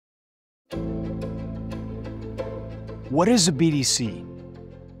What is a BDC?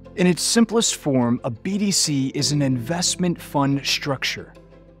 In its simplest form, a BDC is an investment fund structure.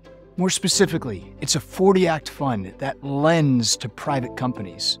 More specifically, it's a 40 Act fund that lends to private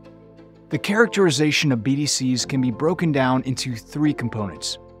companies. The characterization of BDCs can be broken down into three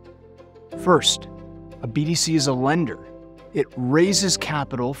components. First, a BDC is a lender. It raises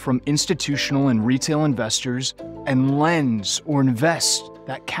capital from institutional and retail investors and lends or invests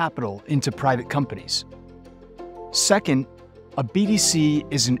that capital into private companies. Second, a BDC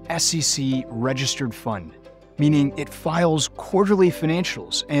is an SEC-registered fund, meaning it files quarterly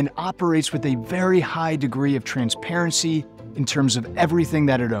financials and operates with a very high degree of transparency in terms of everything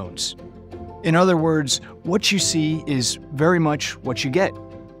that it owns. In other words, what you see is very much what you get.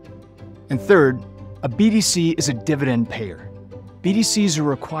 And third, a BDC is a dividend payer. BDCs are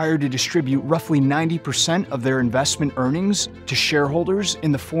required to distribute roughly 90% of their investment earnings to shareholders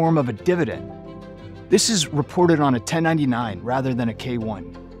in the form of a dividend. This is reported on a 1099 rather than a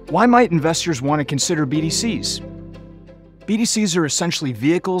K-1. Why might investors want to consider BDCs? BDCs are essentially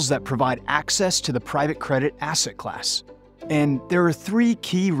vehicles that provide access to the private credit asset class. And there are three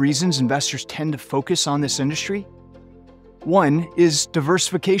key reasons investors tend to focus on this industry. One is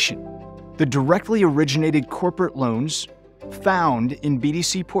diversification. The directly originated corporate loans found in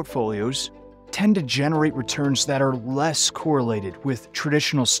BDC portfolios tend to generate returns that are less correlated with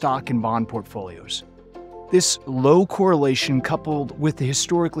traditional stock and bond portfolios. This low correlation, coupled with the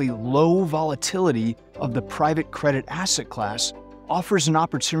historically low volatility of the private credit asset class, offers an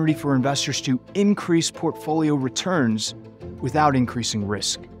opportunity for investors to increase portfolio returns without increasing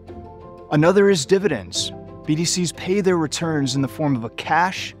risk. Another is dividends. BDCs pay their returns in the form of a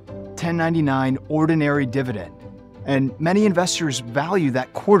cash 1099 ordinary dividend, and many investors value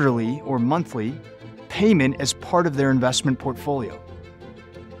that quarterly or monthly payment as part of their investment portfolio.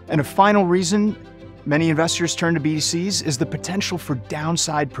 And a final reason many investors turn to BDCs is the potential for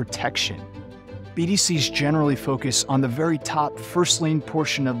downside protection. BDCs generally focus on the very top first lien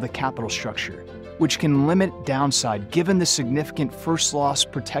portion of the capital structure, which can limit downside given the significant first loss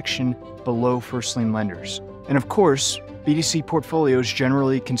protection below first lien lenders. And of course, BDC portfolios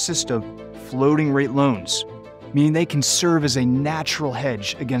generally consist of floating rate loans, meaning they can serve as a natural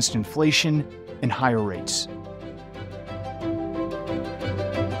hedge against inflation and higher rates.